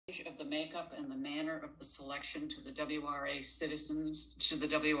of the makeup and the manner of the selection to the WRA citizens, to the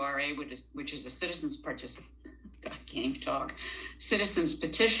WRA, which is a citizens citizens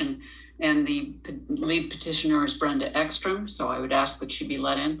petition, and the lead petitioner is Brenda Ekstrom. So I would ask that she be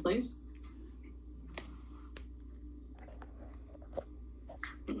let in, please.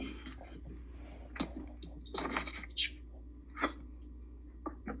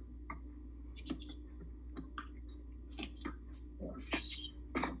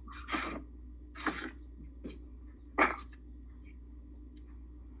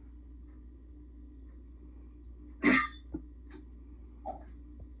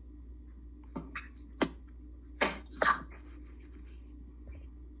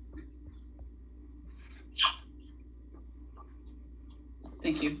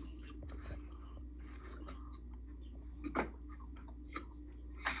 Thank you.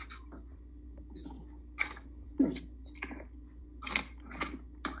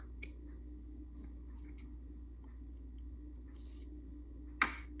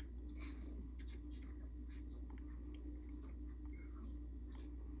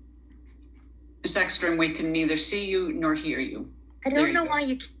 Ms. Ekstrom, we can neither see you nor hear you. I don't know why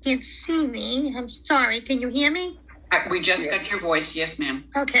you can't see me. I'm sorry. Can you hear me? We just got your voice. Yes, ma'am.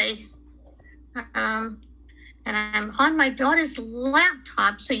 Okay. And I'm on my daughter's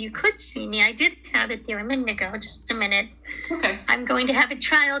laptop, so you could see me. I did have it there a minute ago. Just a minute. Okay. I'm going to have a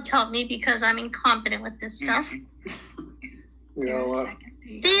child help me because I'm incompetent with this stuff. Yeah,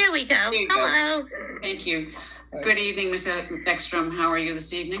 there we go. Hello. Thank you. Good evening, Ms. Ekstrom. How are you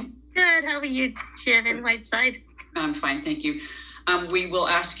this evening? Good. How are you, Chairman Whiteside? I'm fine. Thank you. We will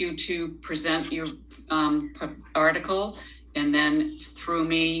ask you to present your article, and then through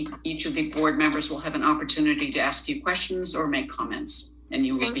me, each of the board members will have an opportunity to ask you questions or make comments, and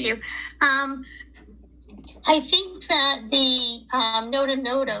you will Thank you. I think that the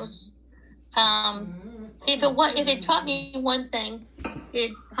notos, if it taught me one thing,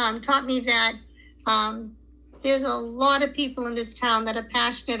 it taught me that there's a lot of people in this town that are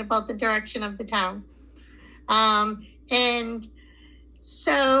passionate about the direction of the town, and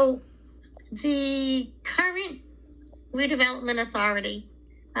so the current redevelopment authority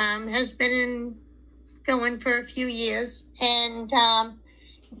has been going for a few years, and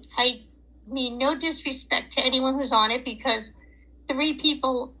I mean no disrespect to anyone who's on it, because 3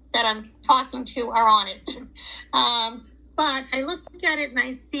 people that I'm talking to are on it. But I look at it and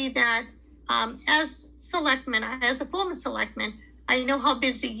I see that as a former selectman, I know how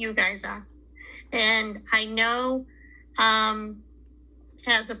busy you guys are, and I know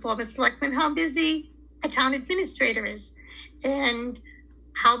as a former selectman how busy a town administrator is, and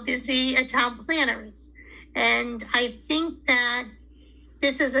how busy a town planner is. And I think that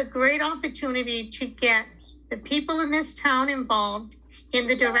this is a great opportunity to get the people in this town involved in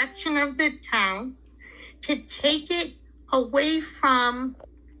the direction of the town, to take it away from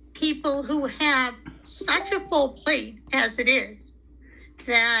people who have such a full plate as it is,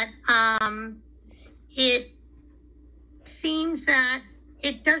 that it seems that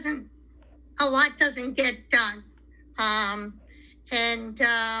a lot doesn't get done. And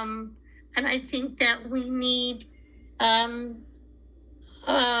I think that we need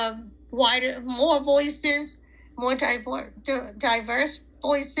more voices, more diverse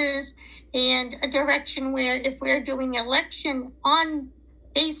voices, and a direction where if we're doing election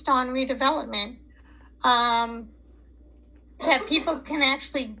based on redevelopment, that people can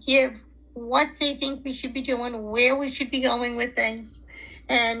actually give what they think we should be doing, where we should be going with things,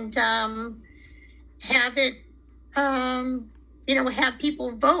 and have it, have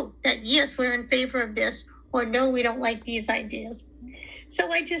people vote that yes, we're in favor of this, or no, we don't like these ideas.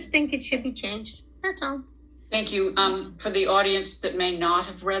 So I just think it should be changed. That's all. Thank you. For the audience that may not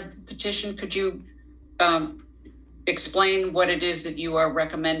have read the petition, could you explain what it is that you are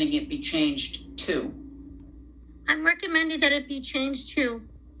recommending it be changed to? I'm recommending that it be changed to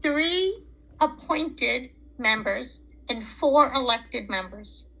 3 appointed members and 4 elected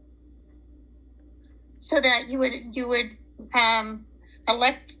members, so that you would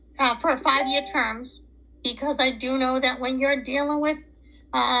elect for 5-year terms, because I do know that when you're dealing with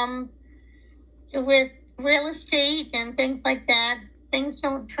real estate and things like that, things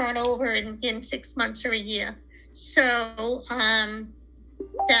don't turn over in 6 months or a year. So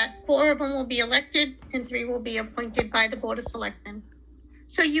that 4 of them will be elected and 3 will be appointed by the Board of Selectmen.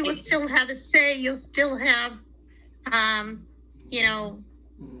 So you will still have a say. You'll still have, you'll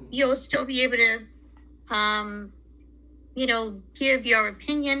still be able to, give your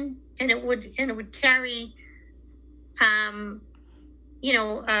opinion, and it would carry, a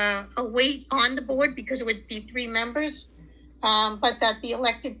weight on the board, because it would be 3 members. but that the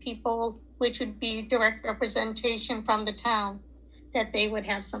elected people, which would be direct representation from the town, that they would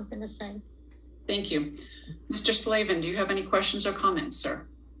have something to say. Thank you. Mr. Slavin, do you have any questions or comments, sir?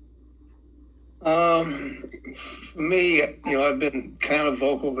 For me, I've been kind of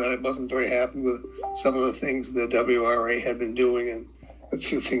vocal that I wasn't very happy with some of the things the WRA had been doing and a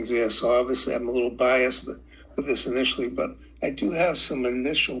few things there. So obviously I'm a little biased with this initially, but I do have some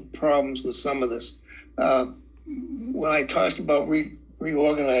initial problems with some of this. When I talked about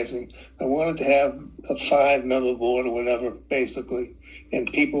reorganizing, I wanted to have a 5-member board or whatever, basically,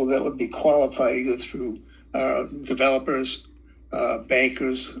 and people that would be qualified either through developers,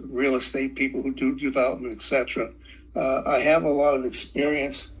 bankers, real estate people who do development, etc. I have a lot of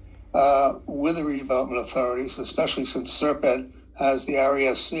experience with the redevelopment authorities, especially since SERPED has the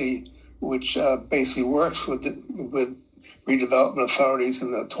RESC, which basically works with redevelopment authorities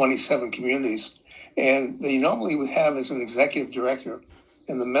in the 27 communities. And they normally would have as an executive director,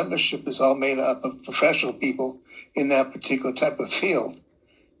 and the membership is all made up of professional people in that particular type of field,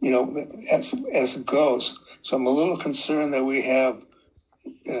 as it goes. So I'm a little concerned that we have,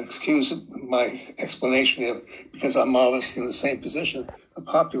 excuse my explanation here, because I'm obviously in the same position, a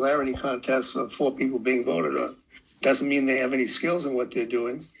popularity contest of 4 people being voted on. Doesn't mean they have any skills in what they're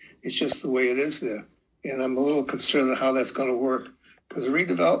doing. It's just the way it is there. And I'm a little concerned how that's going to work, because the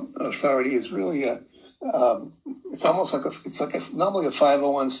redevelopment authority is really it's almost like normally a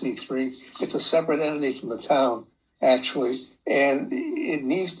 501c3. It's a separate entity from the town, actually, and it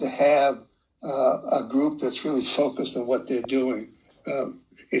needs to have a group that's really focused on what they're doing.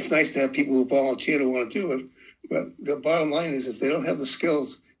 It's nice to have people who volunteer to want to do it, but the bottom line is if they don't have the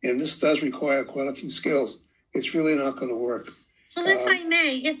skills, and this does require quite a few skills, it's really not going to work. Well, if I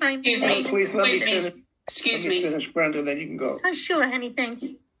may. Please let me finish. Excuse me. Finish, Brenda, then you can go. Oh, sure, honey, thanks.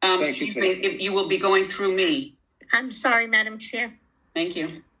 Excuse me, you will be going through me. I'm sorry, Madam Chair. Thank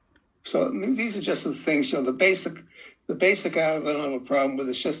you. So these are just the things, the basic out of it I don't have a problem with.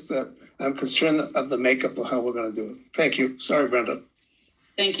 It's just that I'm concerned of the makeup of how we're going to do it. Thank you. Sorry, Brenda.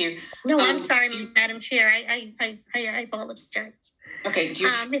 Thank you. No, I'm sorry, Madam Chair. I apologize. Okay. Do you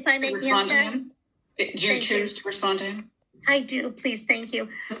if I may respond to answer, him? Do you choose to respond to him? I do, please, thank you.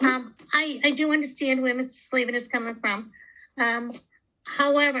 I do understand where Mr. Slavin is coming from.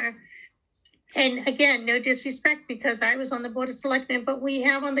 However, and again, no disrespect because I was on the Board of Selectmen, but we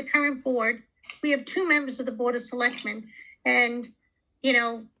have on the current board, we have 2 members of the Board of Selectmen. And,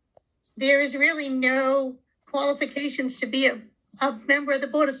 there is really no qualifications to be a member of the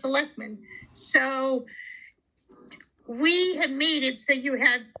Board of Selectmen. So we have made it so you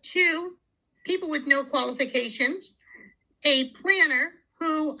have 2 people with no qualifications, a planner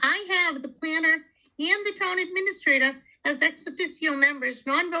who I have the planner and the town administrator as ex officio members,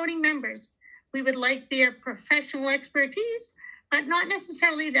 non-voting members. We would like their professional expertise, but not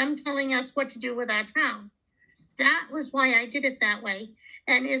necessarily them telling us what to do with our town. That was why I did it that way.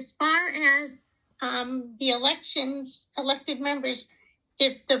 And as far as the elected members,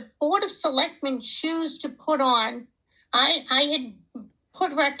 if the Board of Selectmen choose to put on, I had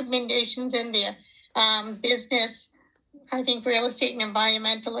put recommendations in there, business, I think real estate and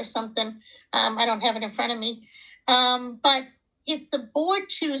environmental or something. I don't have it in front of me. But if the board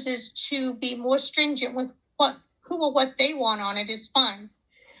chooses to be more stringent with who or what they want on it is fine.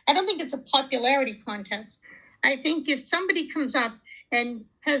 I don't think it's a popularity contest. I think if somebody comes up and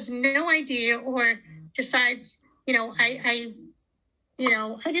has no idea or decides, I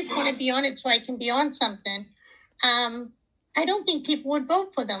just want to be on it so I can be on something. I don't think people would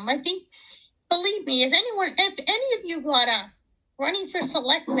vote for them. I think, believe me, if any of you got up running for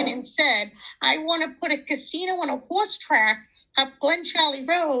selectmen and said, I want to put a casino on a horse track up Glen Charlie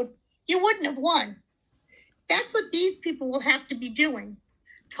Road, you wouldn't have won. That's what these people will have to be doing.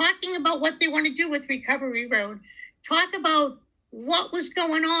 Talking about what they want to do with Recovery Road. Talk about what was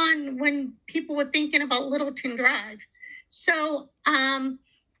going on when people were thinking about Littleton Drive. So I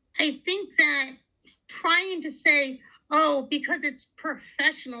think that trying to say, because it's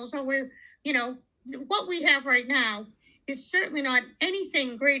professionals, or we're, what we have right now is certainly not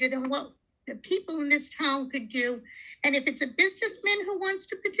anything greater than what the people in this town could do. And if it's a businessman who wants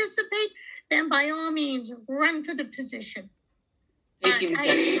to participate, then by all means, run for the position. Thank you, Ms.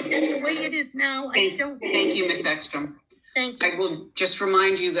 Ekstrom. The way it is now, I don't think... Thank you, Ms. Ekstrom. Thank you. I will just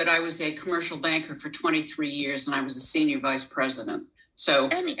remind you that I was a commercial banker for 23 years, and I was a senior vice president. So,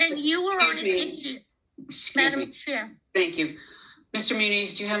 and you were on an issue, Madam Chair. Thank you. Mr.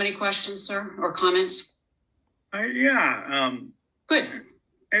 Muniz, do you have any questions, sir, or comments? Yeah. Good.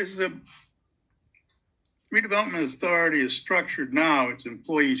 As the Redevelopment Authority is structured now, it's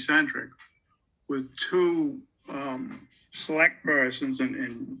employee-centric with 2 select persons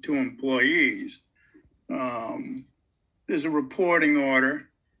and 2 employees. There's a reporting order,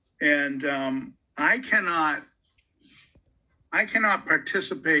 and I cannot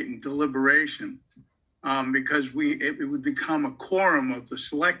participate in deliberation because it would become a quorum of the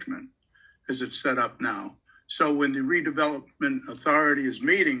selectmen as it's set up now. So when the redevelopment authority is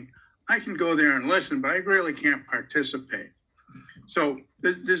meeting, I can go there and listen, but I really can't participate. So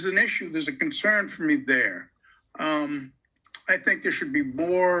there's an issue, there's a concern for me there. I think there should be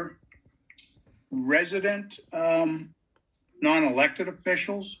more resident non-elected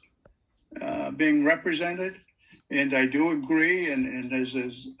officials being represented. And I do agree, and as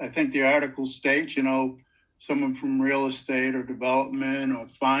I think the article states, someone from real estate or development or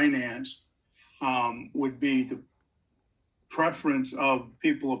finance would be the preference of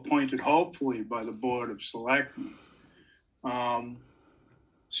people appointed hopefully by the Board of Selectmen.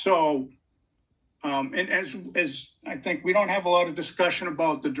 And as I think we don't have a lot of discussion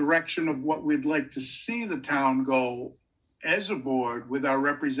about the direction of what we'd like to see the town go as a board with our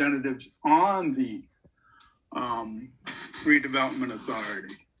representatives on the redevelopment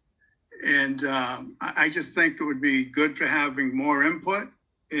authority. And I just think it would be good for having more input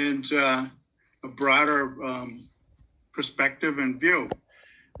and a broader perspective and view.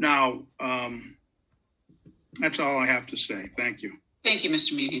 Now, that's all I have to say. Thank you. Thank you,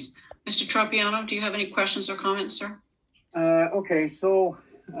 Mr. Meades. Mr. Tropiano, do you have any questions or comments, sir? Okay, so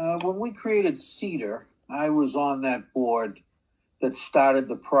when we created CEDAR, I was on that board that started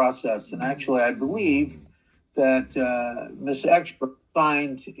the process. And actually, I believe that Ms. Expert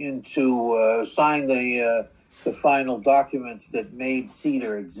signed the final documents that made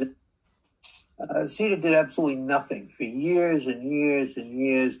CEDAR exist. CEDAR did absolutely nothing for years and years and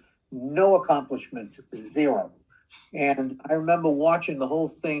years, no accomplishments, 0. And I remember watching the whole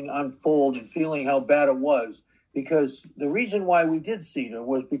thing unfold and feeling how bad it was, because the reason why we did CEDAR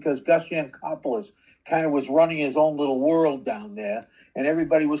was because Gus Yankopoulos kind of was running his own little world down there, and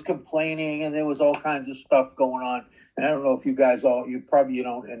everybody was complaining, and there was all kinds of stuff going on. And I don't know if you guys you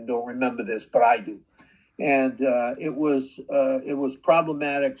don't remember this, but I do. And it was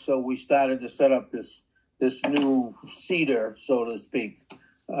problematic. So we started to set up this new CEDAR, so to speak.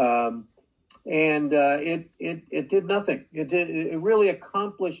 And it did nothing. It really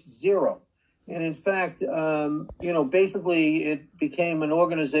accomplished 0. And in fact, basically it became an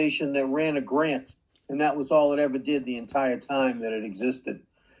organization that ran a grant, and that was all it ever did the entire time that it existed.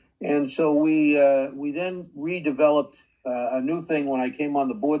 And so we then redeveloped a new thing when I came on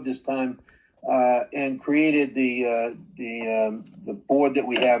the board this time, and created the board that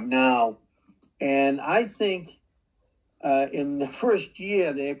we have now. And I think in the first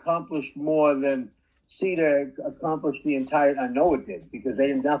year they accomplished more than CEDAR accomplished the entire. I know it did, because they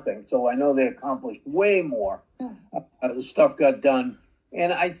did nothing. So I know they accomplished way more. Stuff got done.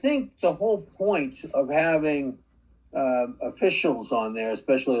 And I think the whole point of having officials on there,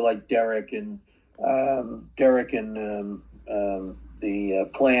 especially like Derek and the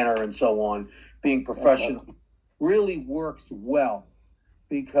planner and so on, being professional, really works well,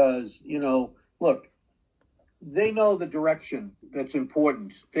 because, look, they know the direction that's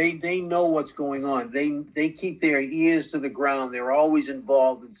important. They know what's going on. They keep their ears to the ground. They're always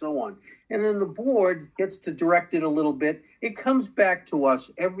involved and so on. And then the board gets to direct it a little bit. It comes back to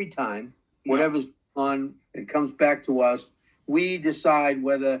us every time. Whatever's on, it comes back to us. We decide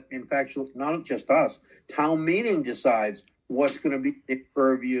whether, in fact, not just us, town meeting decides what's going to be the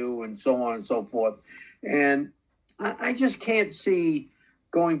purview and so on and so forth. And I just can't see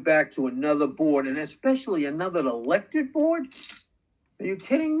going back to another board, and especially another elected board. Are you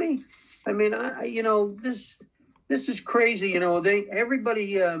kidding me? I mean, this is crazy.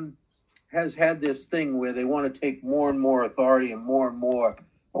 Everybody has had this thing where they want to take more and more authority and more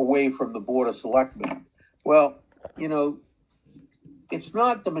away from the Board of Selectmen. Well, it's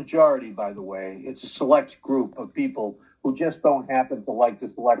not the majority, by the way. It's a select group of people who just don't happen to like the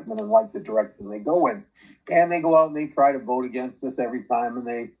selectmen and like the direction they go in. And they go out and they try to vote against us every time,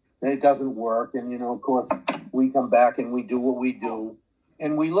 and it doesn't work. And, of course, we come back and we do what we do.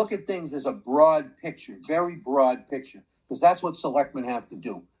 And we look at things as a broad picture, very broad picture, because that's what selectmen have to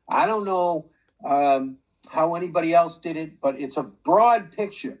do. I don't know how anybody else did it, but it's a broad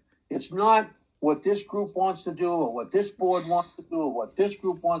picture. It's not what this group wants to do, or what this board wants to do, or what this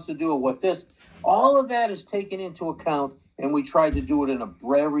group wants to do, or what this. All of that is taken into account, and we tried to do it in a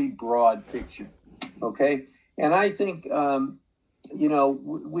very broad picture. Okay? And I think,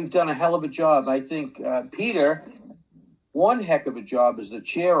 we've done a hell of a job. I think Peter, one heck of a job as the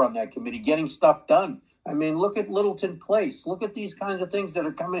chair on that committee, getting stuff done. I mean, look at Littleton Place. Look at these kinds of things that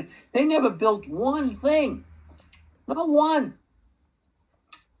are coming. They never built one thing. Not one.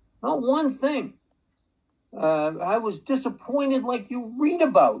 Not one thing. I was disappointed, like you read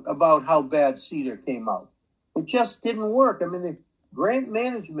about how bad Cedar came out. It just didn't work. I mean, the grant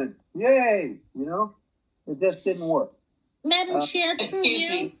management, yay, it just didn't work. Madam Chair, through Excuse you.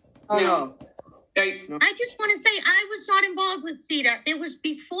 me. No. I just want to say I was not involved with Cedar. It was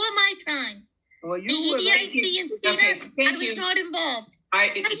before my time. Well, The EDIC and Cedar, Okay, I was not involved.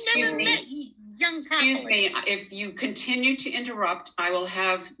 I never met young Excuse couples. me, if you continue to interrupt, I will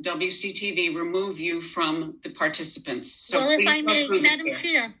have WCTV remove you from the participants. So Well, if please I go may, through the Madam chair.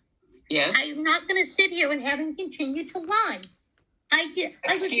 Chair, Yes? I'm not going to sit here and have him continue to lie. I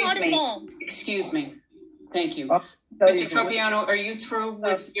was Excuse not me. involved. Excuse me. Thank you. I'll tell you Mr. Tropiano, are you through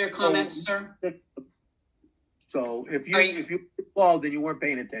with your comments, sir? So if Are you were involved, then you weren't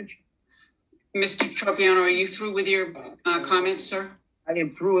paying attention. Mr. Tropiano, are you through with your comments, sir? I am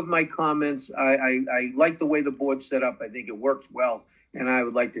through with my comments. I like the way the board's set up. I think it works well, and I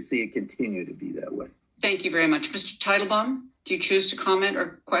would like to see it continue to be that way. Thank you very much. Mr. Teitelbaum, do you choose to comment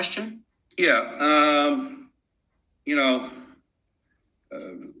or question? Yeah, I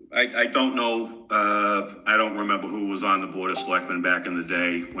don't know. I don't remember who was on the Board of Selectmen back in the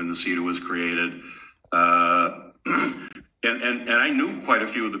day when the CETA was created. And I knew quite a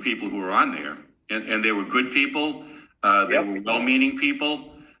few of the people who were on there, and they were good people. They were well-meaning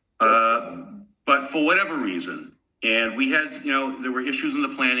people. But for whatever reason, and we had, there were issues in the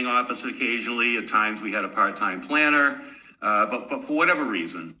planning office occasionally. At times we had a part-time planner, but for whatever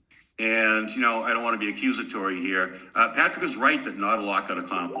reason, and, I don't want to be accusatory here. Patrick is right that not a lot got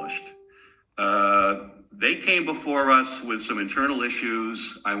accomplished. They came before us with some internal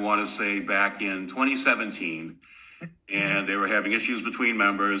issues, I want to say back in 2017, and they were having issues between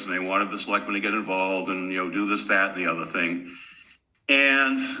members, and they wanted the selectmen to get involved and, do this, that, and the other thing.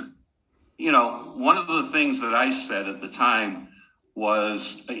 And, one of the things that I said at the time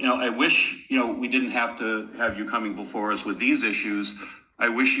was, I wish, we didn't have to have you coming before us with these issues. I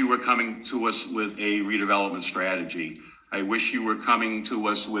wish you were coming to us with a redevelopment strategy. I wish you were coming to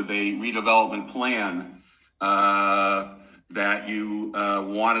us with a redevelopment plan that you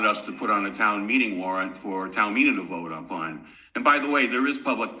wanted us to put on a town meeting warrant for town meeting to vote upon. And by the way,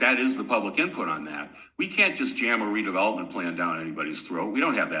 that is the public input on that. We can't just jam a redevelopment plan down anybody's throat. We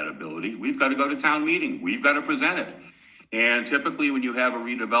don't have that ability. We've got to go to town meeting. We've got to present it. And typically when you have a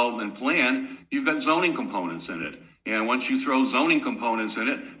redevelopment plan, you've got zoning components in it. And once you throw zoning components in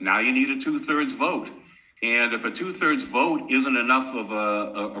it, now you need a 2/3 vote. And if a 2/3 vote isn't enough of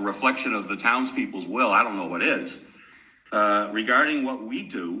a reflection of the townspeople's will, I don't know what is. Regarding what we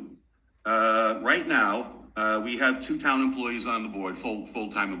do, right now, we have 2 town employees on the board,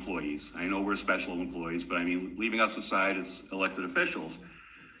 full-time employees. I know we're special employees, but I mean, leaving us aside as elected officials.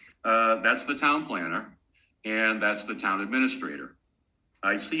 That's the town planner, and that's the town administrator.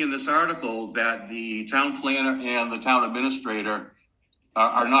 I see in this article that the town planner and the town administrator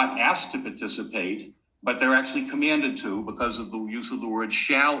are not asked to participate, but they're actually commanded to because of the use of the word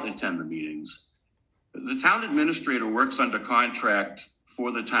shall attend the meetings. The town administrator works under contract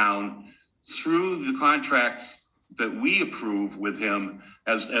for the town through the contracts that we approve with him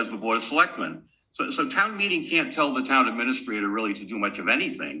as the Board of Selectmen. So town meeting can't tell the town administrator really to do much of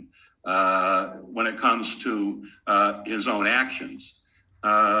anything when it comes to his own actions.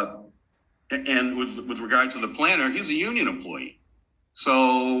 And with regard to the planner, he's a union employee.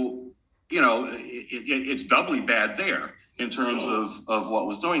 So, it's doubly bad there in terms of what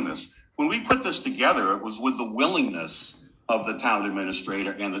was doing this. When we put this together, it was with the willingness of the town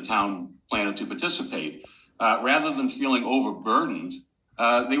administrator and the town planner to participate. Rather than feeling overburdened,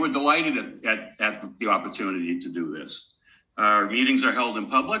 they were delighted at the opportunity to do this. Our meetings are held in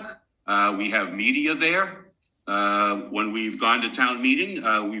public. We have media there. When we've gone to town meeting,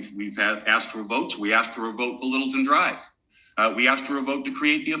 we've asked for votes. We asked for a vote for Littleton Drive. We asked for a vote to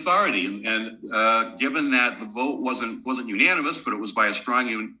create the authority, and given that the vote wasn't unanimous, but it was by a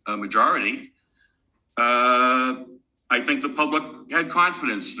strong majority, I think the public had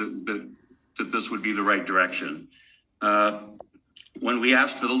confidence that this would be the right direction. When we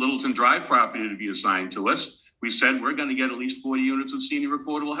asked for the Littleton Drive property to be assigned to us, we said we're going to get at least 40 units of senior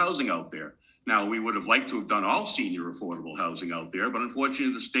affordable housing out there. Now, we would have liked to have done all senior affordable housing out there, but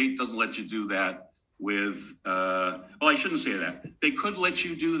unfortunately, the state doesn't let you do that with, I shouldn't say that. They could let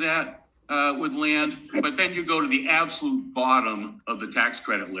you do that with land, but then you go to the absolute bottom of the tax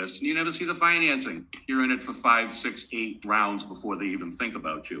credit list and you never see the financing. You're in it for 5, 6, 8 rounds before they even think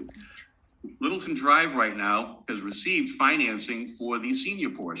about you. Littleton Drive right now has received financing for the senior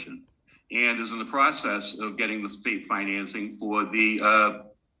portion and is in the process of getting the state financing for the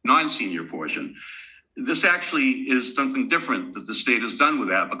non-senior portion. this actually is something different that the state has done with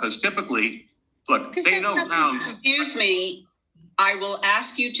that, because typically, look, they know towns. Excuse me, I will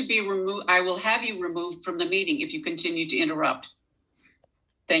ask you to be removed. I will have you removed from the meeting if you continue to interrupt.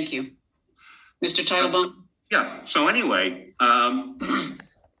 Thank you. Mr. Titlebaum? Yeah, so anyway,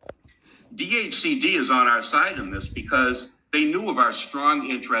 DHCD is on our side in this because they knew of our strong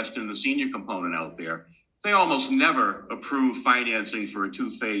interest in the senior component out there. They almost never approve financing for a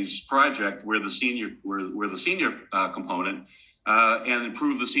two-phase project where the senior component and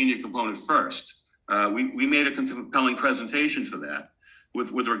improve the senior component first. We made a compelling presentation for that.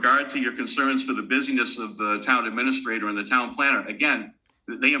 With regard to your concerns for the busyness of the town administrator and the town planner, again,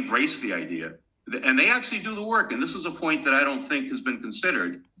 they embrace the idea and they actually do the work. And this is a point that I don't think has been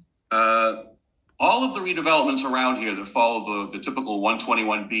considered. All of the redevelopments around here that follow the typical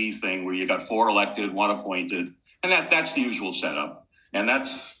 121B thing where you got 4 elected, 1 appointed, and that's the usual setup. And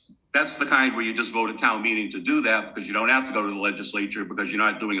that's the kind where you just vote at town meeting to do that because you don't have to go to the legislature because you're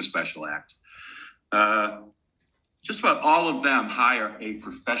not doing a special act. Just about all of them hire a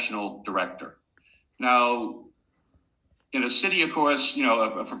professional director. Now, in a city, of course, you know,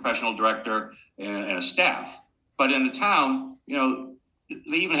 a professional director and a staff, but in a town, you know,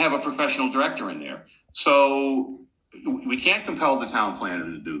 they even have a professional director in there. So we can't compel the town planner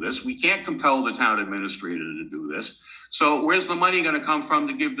to do this. We can't compel the town administrator to do this. So where's the money going to come from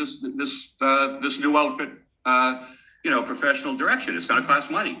to give this new outfit, you know, professional direction? It's going to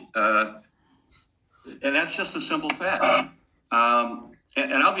cost money. And that's just a simple fact.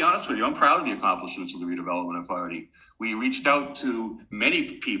 And I'll be honest with you, I'm proud of the accomplishments of the Redevelopment Authority. We reached out to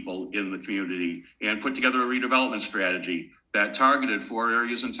many people in the community and put together a redevelopment strategy that targeted 4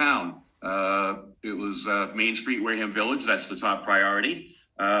 areas in town. It was Main Street, Wareham Village. That's the top priority.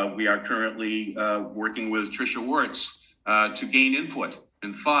 We are currently working with Tricia Wirtz to gain input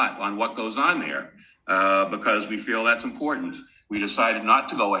and thought on what goes on there because we feel that's important. We decided not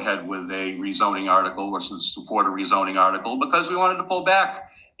to go ahead with a rezoning article or support a rezoning article because we wanted to pull back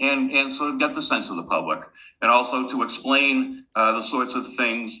and sort of get the sense of the public and also to explain the sorts of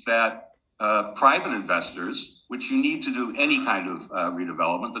things that private investors, which you need to do any kind of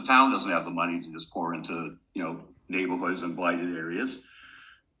redevelopment. The town doesn't have the money to just pour into, you know, neighborhoods and blighted areas.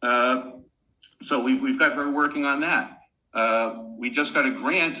 So we've got her working on that. We just got a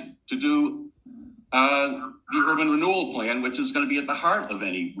grant to do the urban renewal plan, which is going to be at the heart of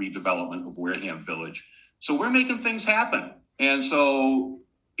any redevelopment of Wareham Village. So we're making things happen. And so,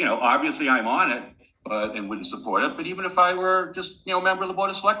 you know, obviously I'm on it and wouldn't support it. But even if I were just, you know, a member of the Board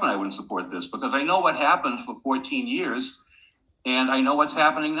of Selectmen, I wouldn't support this because I know what happened for 14 years and I know what's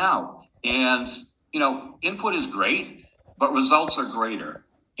happening now. And, you know, input is great, but results are greater.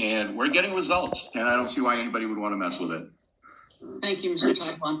 And we're getting results. And I don't see why anybody would want to mess with it. Thank you, Mr.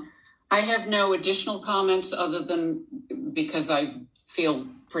 Taiwan. I have no additional comments other than because I feel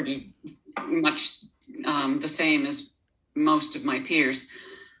pretty much the same as most of my peers.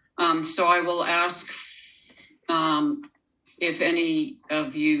 So I will ask if any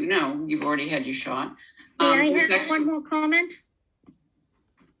of you, no, you've already had your shot. May I have one more comment?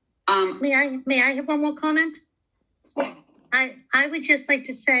 May I have one more comment? I would just like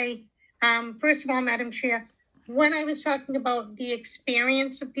to say, first of all, Madam Chair, when I was talking about the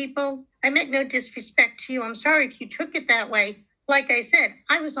experience of people, I meant no disrespect to you. I'm sorry if you took it that way. Like I said,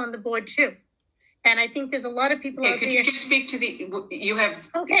 I was on the board too. And I think there's a lot of people out there. Could you just speak to you have.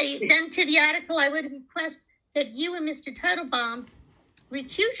 Okay, then to the article, I would request that you and Mr. Titlebaum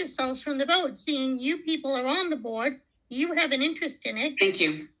recuse yourselves from the vote, seeing you people are on the board. You have an interest in it. Thank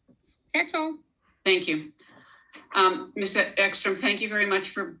you. That's all. Thank you. Ms. Ekstrom, thank you very much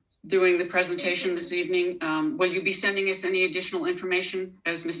for doing the presentation this evening. Will you be sending us any additional information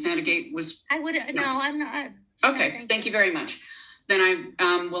as Ms. Sandegate was? I would, no, I'm not. Okay, thank you very much. Then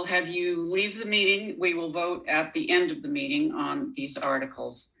I will have you leave the meeting. We will vote at the end of the meeting on these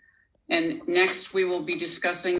articles. And next we will be discussing